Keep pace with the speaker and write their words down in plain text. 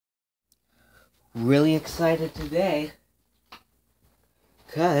really excited today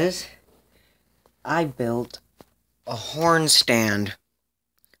because I built a horn stand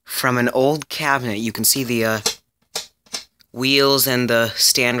from an old cabinet. You can see the wheels and the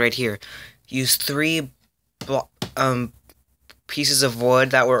stand right here. Used three pieces of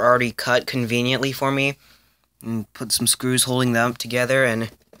wood that were already cut conveniently for me and put some screws holding them together,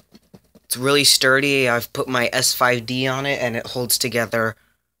 and it's really sturdy. I've put my S5D on it and it holds together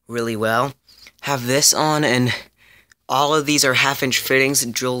really well. Have this on, and all of these are 1/2-inch fittings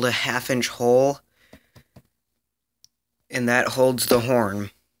and drilled a 1/2-inch hole, and that holds the horn.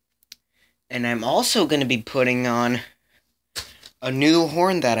 And I'm also going to be putting on a new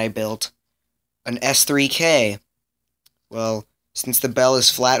horn that I built, an S3K. Well, since the bell is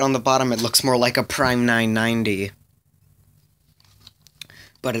flat on the bottom, it looks more like a Prime 990.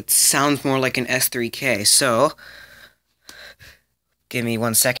 But it sounds more like an S3K, so give me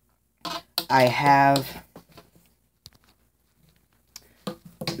 1 second. I have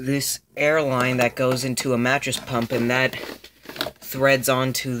this air line that goes into a mattress pump, and that threads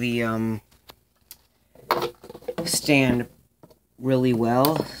onto the stand really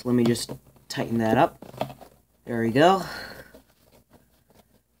well. So let me just tighten that up. There we go.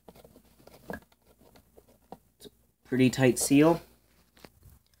 It's a pretty tight seal.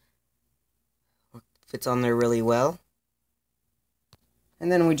 Fits on there really well.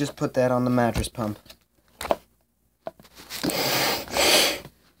 And then we just put that on the mattress pump.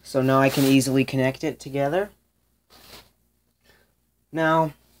 So now I can easily connect it together.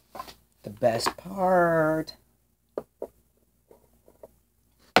 Now, the best part.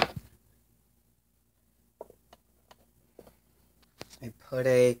 I put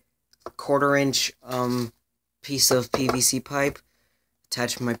a 1/4-inch piece of PVC pipe,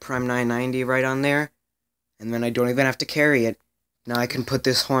 attached my Prime 990 right on there, and then I don't even have to carry it. Now I can put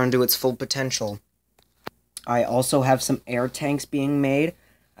this horn to its full potential. I also have some air tanks being made.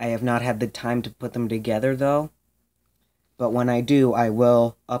 I have not had the time to put them together though, but when I do, I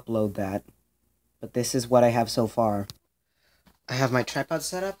will upload that. But this is what I have so far. I have my tripod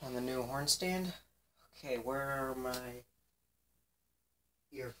set up on the new horn stand. Okay, where are my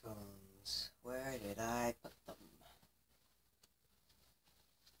earphones? Where did I put them?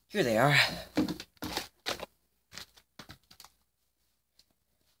 Here they are.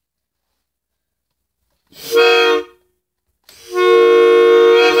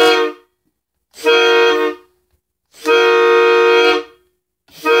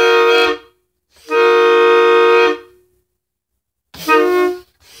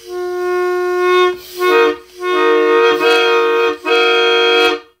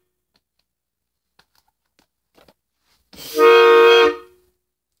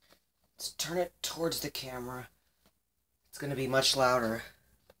 Let's turn it towards the camera. It's going to be much louder.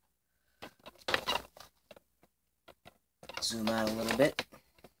 Zoom out a little bit.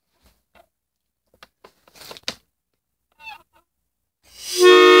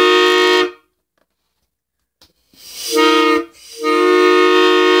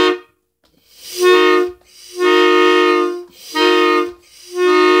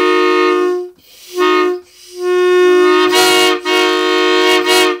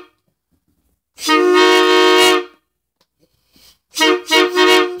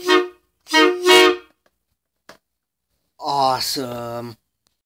 Awesome.